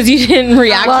 because you didn't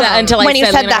react to that until I when you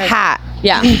said the Leonardo. hat.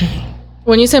 Yeah.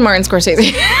 When you said Martin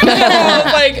Scorsese, I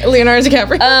was like Leonardo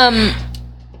DiCaprio.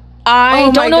 I Oh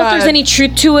my don't know if God. there's any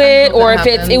truth to it, hope or that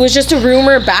if happens. it was just a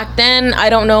rumor back then. I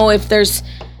don't know if there's.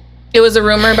 It was a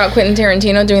rumor about Quentin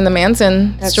Tarantino doing the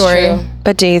Manson story. true.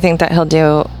 But do you think that he'll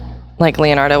do, like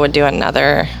Leonardo would do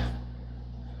another?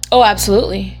 Oh,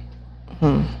 absolutely.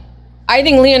 I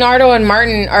think Leonardo and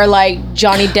Martin are like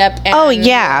Johnny Depp and... Oh,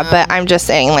 yeah, but I'm just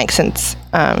saying, like, since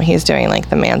he's doing, like,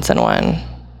 the Manson one.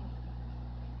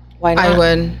 Why not? I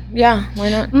would. Yeah, why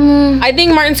not? I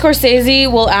think Martin Scorsese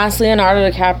will ask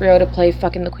Leonardo DiCaprio to play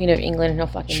fucking the Queen of England, and he'll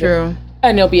fucking do it. True.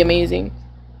 And it'll be amazing.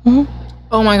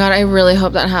 Oh my god, I really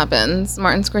hope that happens.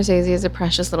 Martin Scorsese is a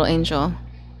precious little angel.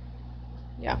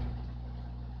 Yeah.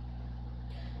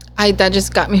 That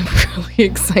just got me really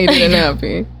excited and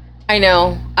happy. I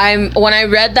know. When I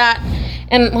read that,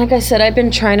 and like I said, I've been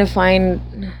trying to find...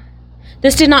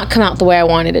 This did not come out the way I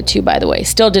wanted it to, by the way.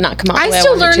 Still did not come out the way I wanted it to.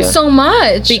 I still learned so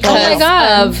much. Because oh my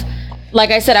god. of... Like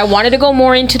I said, I wanted to go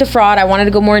more into the fraud. I wanted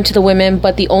to go more into the women,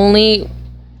 but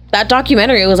that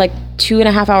documentary was like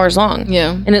 2.5 hours long.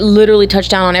 Yeah. And it literally touched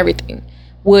down on everything.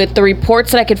 With the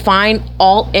reports that I could find,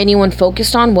 all anyone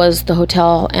focused on was the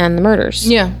hotel and the murders.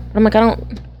 Yeah. I'm like, I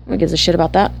don't give a shit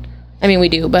about that. I mean, we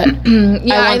do, but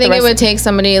yeah, I think it would take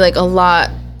somebody like a lot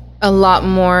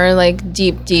more like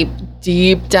deep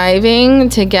diving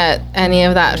to get any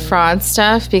of that fraud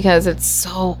stuff because it's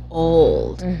so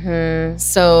old.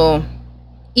 So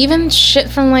even shit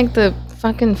from like the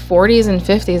fucking 40s and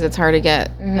 50s, it's hard to get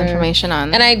information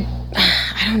on. And I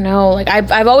don't know. Like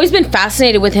I've always been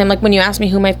fascinated with him. Like when you asked me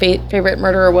who my favorite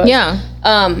murderer was. Yeah.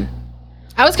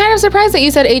 I was kind of surprised that you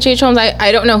said H.H. Holmes.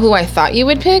 I don't know who I thought you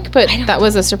would pick, but that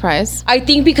was a surprise. I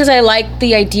think because I like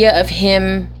the idea of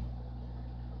him.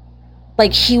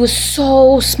 Like he was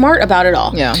so smart about it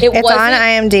all. Yeah. It's on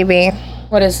IMDb.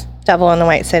 What is? Devil in the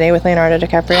White City with Leonardo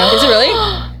DiCaprio. Is it really?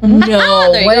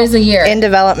 No. There you What go. is the year? In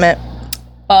development.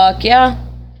 Fuck yeah.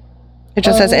 It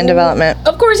just says in development.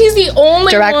 Of course, he's the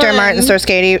only Director one. Martin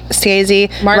Scorsese.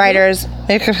 Writers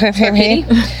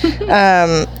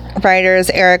writers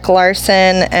Eric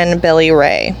Larson and Billy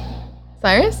Ray.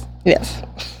 Cyrus? Yes.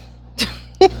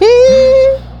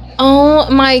 Oh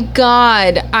my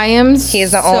god. I am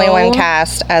He's the only one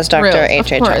cast as Dr.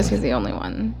 H.H. Of course, Holmes. he's the only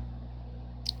one.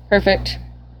 Perfect.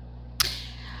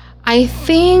 I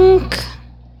think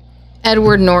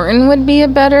Edward Norton would be a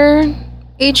better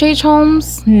H.H.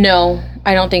 Holmes. No,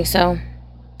 I don't think so.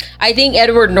 I think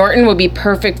Edward Norton would be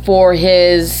perfect for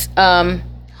his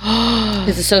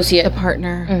associate. The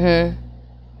partner.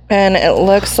 And it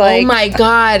looks like... Oh my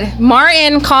god.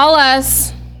 Martin, call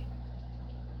us.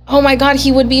 Oh my god,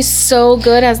 he would be so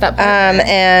good as that partner.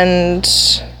 And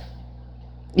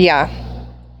yeah,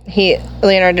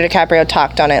 Leonardo DiCaprio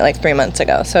talked on it like 3 months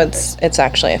ago, so it's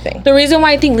actually a thing. The reason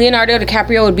why I think Leonardo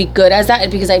DiCaprio would be good as that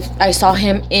is because I saw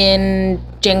him in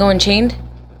Django Unchained,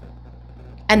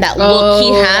 and that look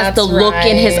he has, the look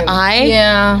in his eye,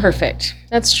 Yeah. perfect.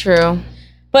 That's true.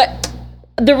 But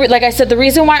like I said, the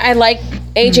reason why I like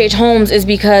H.H. Holmes is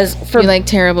because You like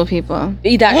terrible people.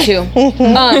 that too.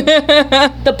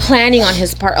 The planning on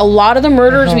his part. A lot of the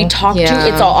murders we talk Yeah. to,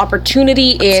 it's all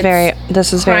opportunity.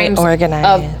 This is very crimes organized.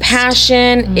 of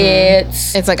passion.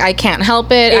 It's like, I can't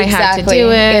help it. I have to do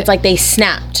it. It's like they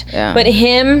snapped. Yeah. But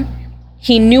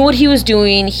he knew what he was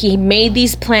doing. He made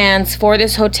these plans for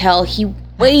this hotel. He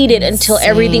waited until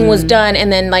everything was done,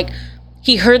 and then like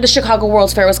he heard the Chicago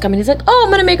World's Fair was coming. He's like, oh, I'm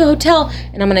gonna make a hotel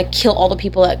and I'm gonna kill all the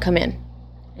people that come in.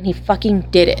 And he fucking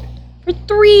did it. For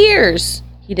 3 years,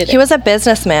 he did it. He was a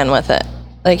businessman with it.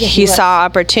 Like he was. saw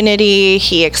opportunity,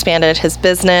 he expanded his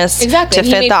business Exactly. to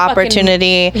He fit made the fucking-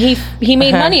 opportunity. He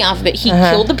made money off of it. He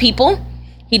killed the people,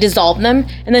 he dissolved them,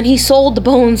 and then he sold the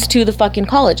bones to the fucking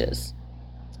colleges.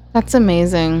 That's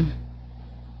amazing.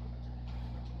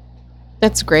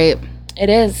 That's great.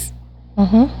 It is.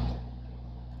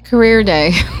 Career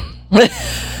day.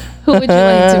 Who would you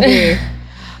like to be?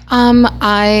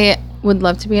 I would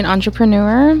love to be an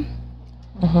entrepreneur,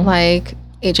 like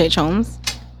H.H. Holmes.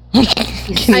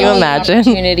 Can you imagine?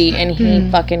 Opportunity, and he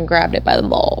fucking grabbed it by the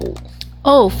ball.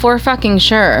 Oh, for fucking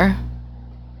sure.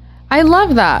 I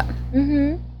love that.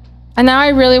 And now I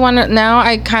really want to. Now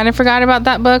I kind of forgot about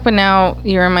that book, but now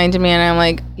you reminded me, and I'm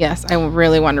like, yes, I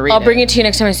really want to read it. I'll bring it to you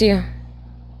next time I see you.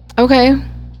 Okay.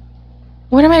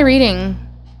 What am I reading?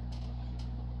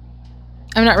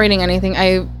 I'm not reading anything.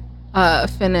 I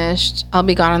finished I'll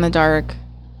Be Gone in the Dark.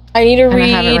 I need to And I read.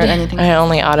 haven't read anything. I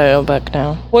only audiobook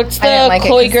now. What's I didn't the like it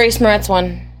Chloe 'cause- Grace Moretz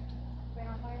one?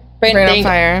 Brain on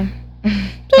Fire.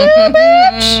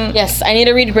 Yes, I need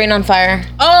to read Brain on Fire.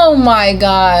 Oh my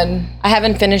god. I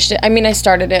haven't finished it. I mean, I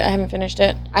started it. I haven't finished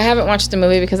it. I haven't watched the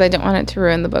movie because I don't want it to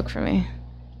ruin the book for me.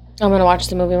 I'm gonna watch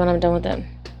the movie when I'm done with it.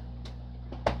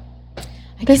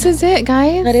 This is it,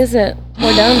 guys. That is it.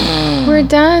 We're done. We're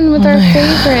done with our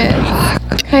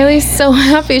favorites. Kylie's so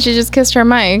happy she just kissed her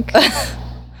mic.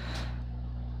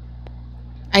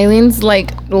 Eileen's like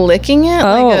licking it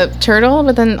like a turtle,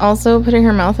 but then also putting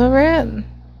her mouth over it.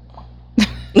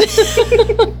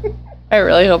 I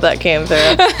really hope that came through.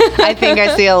 I think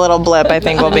I see a little blip. I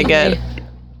think we'll be good.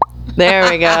 There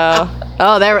we go.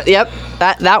 Oh, there. Yep.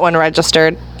 That one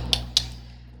registered.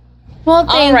 Well,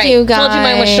 thank you guys. Told you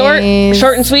mine was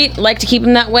short and sweet. Like to keep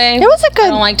them that way. It was a good. I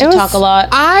don't like to talk a lot.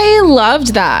 I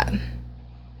loved that.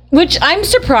 Which I'm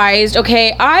surprised.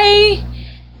 Okay, I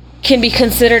can be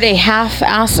considered a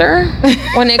half-asser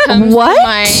when it comes to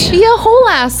my... Be a whole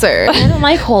asser. I don't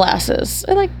like whole asses.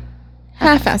 I like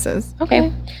half asses.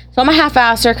 Okay. So I'm a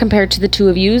half-asser compared to the two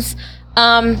of yous.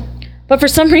 But for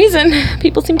some reason,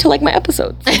 people seem to like my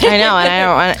episodes. I know, and I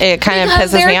don't want it. Kind of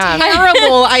pisses me off.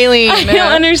 Terrible, Eileen. I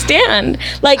don't understand.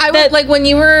 Like when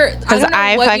you were, because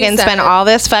I fucking spend all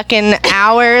this fucking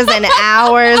hours and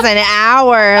hours and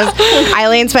hours.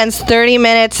 Eileen spends 30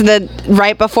 minutes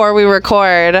right before we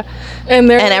record, and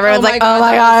everyone's like, "Oh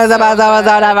my god, it's about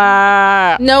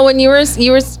whatever." No, when you were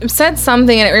said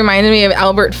something, and it reminded me of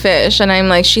Albert Fish, and I'm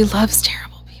like, she loves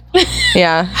terrible people.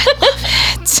 Yeah, I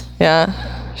love it. Yeah.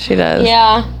 She does.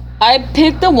 Yeah. I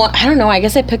picked the one. I don't know. I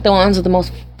guess I picked the ones with the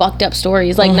most fucked up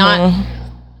stories. Like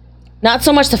not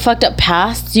so much the fucked up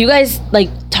pasts. You guys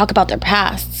like talk about their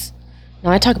pasts.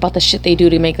 No, I talk about the shit they do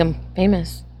to make them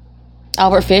famous.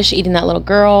 Albert Fish eating that little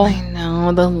girl. I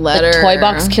know, the letter. The toy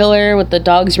box killer with the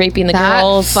dogs raping the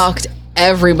girls. That fucked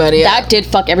everybody up. That did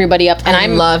fuck everybody up. And I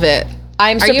love it.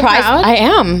 I'm surprised. You proud? I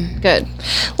am. Good.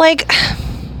 Like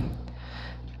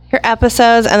your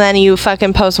episodes, and then you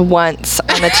fucking post once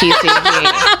on the TCG.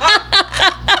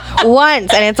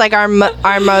 Once, and it's like our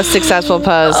most successful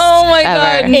post. Oh my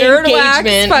ever. god,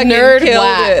 Nerdwax fucking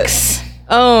killed it.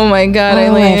 Oh my god,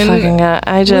 Eileen. My fucking god.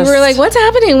 We were like, what's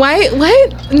happening? Why?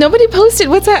 What? Nobody posted.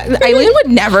 What's that? Eileen would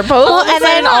never post. Well, and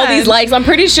then all these likes. I'm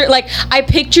pretty sure. Like, I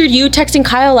pictured you texting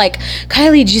Kyle, like,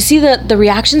 Kylie, did you see the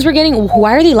reactions we're getting?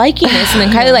 Why are they liking this? And then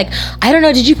Kylie, like, I don't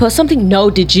know. Did you post something? No.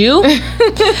 Did you? Well,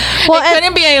 it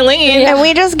couldn't be Eileen. And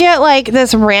we just get like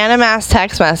this random ass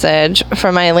text message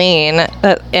from Eileen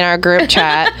in our group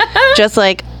chat, just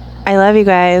like, "I love you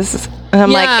guys." And I'm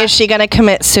like, is she gonna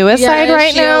commit suicide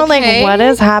right now? Okay? Like, what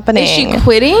is happening? Is she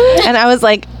quitting? And I was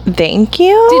like, thank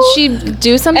you. Did she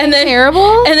do something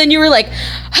terrible? And then you were like,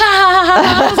 ha ha ha.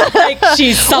 I was like,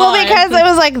 she's Well, because it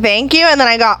was like, thank you. And then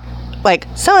I got like,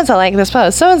 so-and-so like this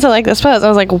post. So-and-so like this post. I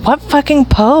was like, what fucking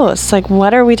post? Like,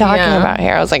 what are we talking about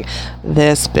here? I was like,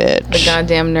 this bitch. The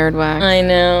goddamn Nerdwax. I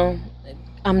know.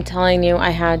 I'm telling you,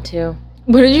 I had to.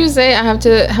 What did you say? I have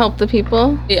to help the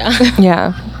people? Yeah.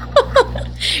 Yeah.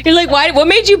 You're like, why? What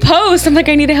made you post? I'm like,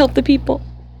 I need to help the people.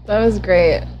 That was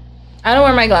great. I don't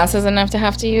wear my glasses enough to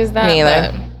have to use that. Me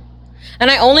either.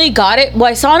 And I only got it. Well,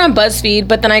 I saw it on BuzzFeed,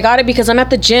 but then I got it because I'm at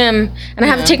the gym and I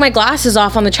have to take my glasses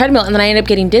off on the treadmill, and then I end up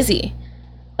getting dizzy.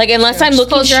 Like, unless I'm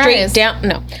looking straight down.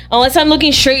 No, unless I'm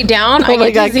looking straight down. Oh my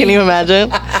god, can you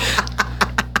imagine?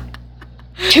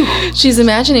 She's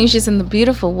imagining she's in the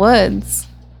beautiful woods.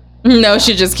 No,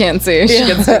 she just can't see. She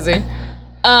gets dizzy.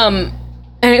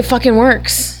 And it fucking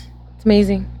works. It's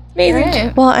amazing. Amazing.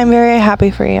 Right. Well, I'm very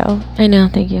happy for you. I know.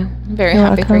 Thank you. I'm very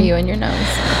happy for you and your nose.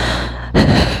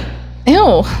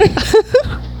 Ew.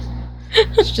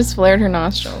 She just flared her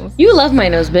nostrils. You love my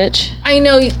nose, bitch. I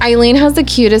know. Eileen has the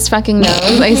cutest fucking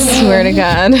nose. I swear to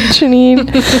God.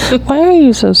 Janine, why are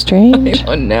you so strange?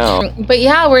 Oh no. But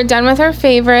yeah, we're done with our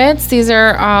favorites. These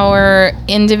are our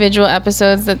individual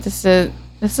episodes. This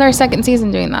is our second season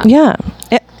doing that. Yeah.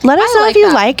 Let us know like if you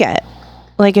that. like it.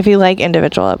 Like, if you like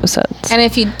individual episodes. And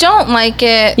if you don't like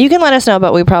it, You can let us know,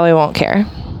 but we probably won't care.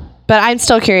 But I'm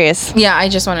still curious. yeah, I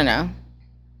just want to know.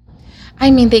 I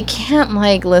mean, they can't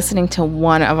like listening to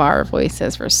one of our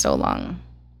voices for so long,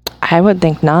 I would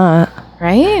think not.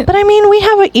 right? But I mean, we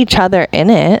have each other in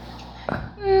it.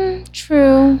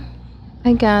 True,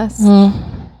 I guess. Well,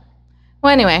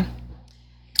 anyway,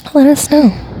 Let us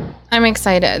know. I'm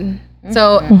excited.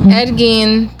 So Ed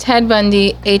Gein, Ted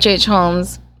Bundy, H.H.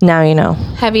 Holmes, Now you know.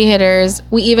 heavy hitters.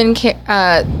 We even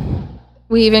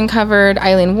covered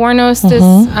Eileen Wuornos this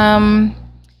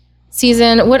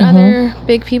season. What other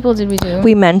big people did we do?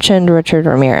 We mentioned Richard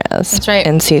Ramirez. That's right.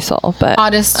 And Cecil, but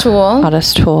Otis Toole.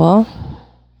 Otis Toole.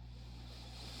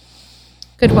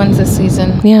 Good ones this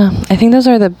season. Yeah, I think those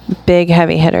are the big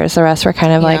heavy hitters. The rest were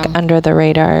kind of like Yeah. under the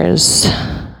radars.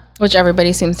 Which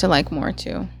everybody seems to like more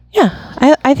too. Yeah,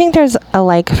 I think there's a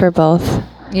like for both.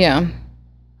 Yeah. All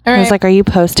I right. was like, are you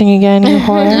posting again, you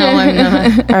whore? No, I'm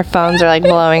not. Our phones are like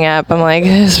blowing up. I'm like,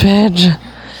 this bitch.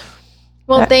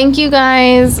 Well, thank you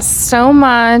guys so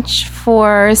much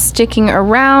for sticking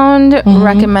around,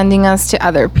 recommending us to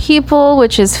other people,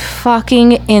 which is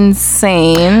fucking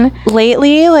insane.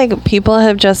 Lately, like, people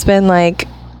have just been like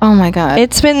Oh my god.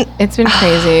 It's been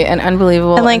crazy and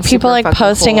unbelievable. and like people super like fucking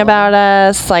posting cool. about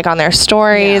us like on their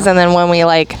stories, and then when we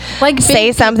like say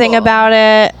big something people. about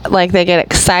it, like they get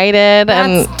excited.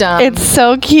 That's and dumb. it's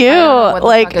so cute. I don't know what the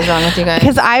like fuck is wrong with you guys?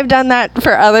 because I've done that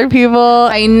for other people.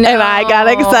 I know. And I got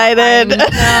excited.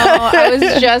 I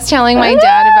was just telling my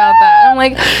dad about that. I'm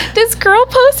like, this girl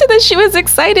posted that she was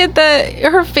excited that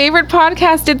her favorite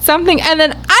podcast did something, and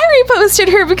then I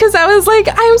reposted her because I was like,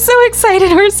 I'm so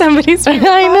excited for somebody's favorite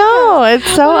I know, it's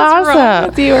so What's wrong awesome.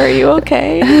 with you? Are you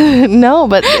okay? No,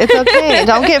 but it's okay.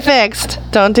 Don't get fixed.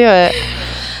 Don't do it.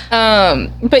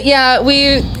 But yeah,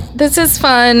 this is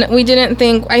fun. We didn't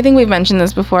think, I think we've mentioned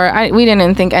this before. We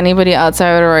didn't think anybody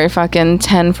outside of our fucking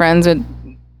 10 friends would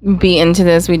be into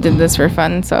this. We did this for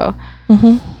fun. So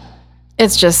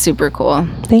it's just super cool.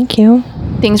 Thank you.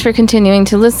 Thanks for continuing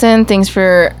to listen. Thanks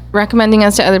for recommending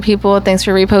us to other people. Thanks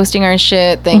for reposting our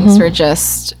shit. Thanks for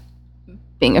just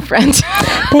being a friend.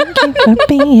 Thank you for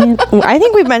being. I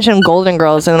think we've mentioned Golden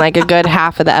Girls in like a good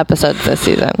half of the episodes this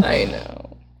season. I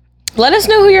know. Let us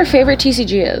know who your favorite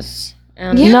TCG is.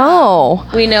 And No.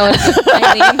 we know it's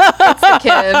Eileen, it's the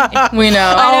kid. We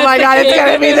know. Oh my god, it's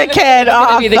gonna be the kid.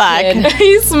 Oh be the fuck. kid.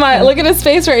 He's smart. Look at his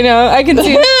face right now. I can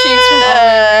see his cheeks from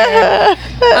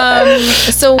all over.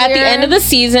 So At the end of the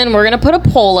season, we're gonna put a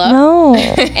poll up, No.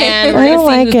 and I we're don't gonna see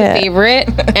like who's it. the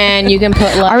favorite, and you can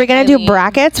put. Are we gonna do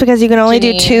brackets because you can only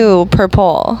do Janine. 2 per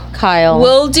poll? Kyle?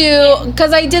 we'll do,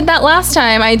 because I did that last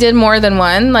time. I did more than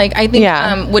one. Like I think.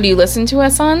 Yeah. Would you listen to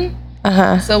us on?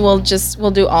 Uh-huh. So we'll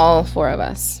do all 4 of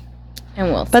us,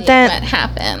 and we'll see But then- what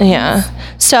happens. Yeah.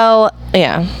 So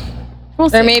yeah. We'll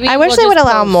see. Or maybe I wish we'll they would just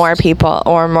allow post- more people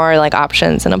or more like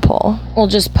options in a poll. We'll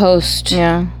just post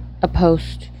Yeah. a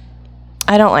post.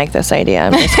 I don't like this idea.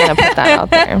 I'm just gonna put that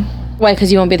out there. Why?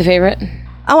 Because you won't be the favorite.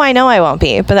 Oh, I know I won't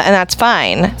be, and that's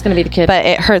fine. It's gonna be the kid. But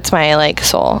it hurts my like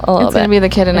soul a little It's bit. gonna be the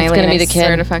kid and It's Eileen. gonna be I the kid.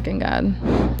 swear to fucking God.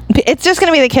 It's just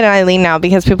gonna be the kid and Eileen now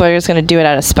because people are just gonna do it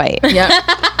out of spite. Yep.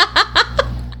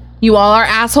 You all are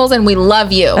assholes, and we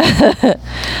love you. All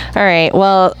right.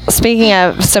 Well, speaking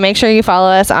of, so make sure you follow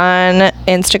us on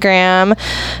Instagram.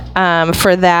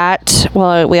 For that,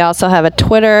 well, we also have a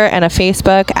Twitter and a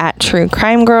Facebook at True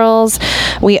Crime Girls.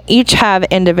 We each have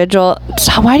individual.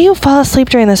 So why do you fall asleep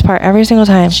during this part every single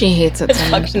time? She hates it so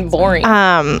much. fucking boring.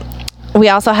 We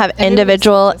also have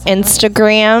individual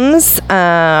Instagrams.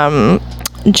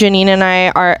 Janine and I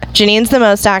are. Janine's the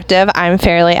most active. I'm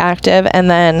fairly active, and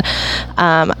then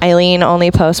Eileen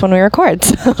only posts when we record.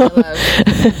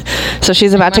 So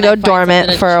she's about to when I go find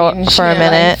dormant something for to change a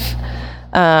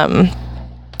my minute.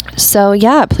 So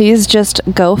yeah, please just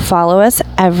go follow us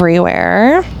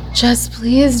everywhere. Just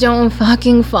please don't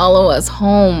fucking follow us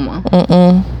home.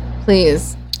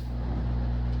 Please.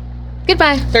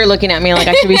 Goodbye. They're looking at me like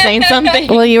I should be saying something.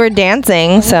 Well, you were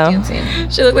dancing, so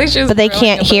She looked like she was. but they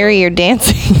can't hear you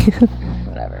dancing.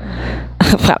 Whatever.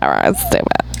 Whatever. It's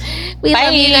stupid. We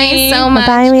love you guys so much.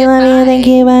 Bye. We love you. Thank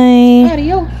you. Bye.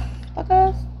 Adios.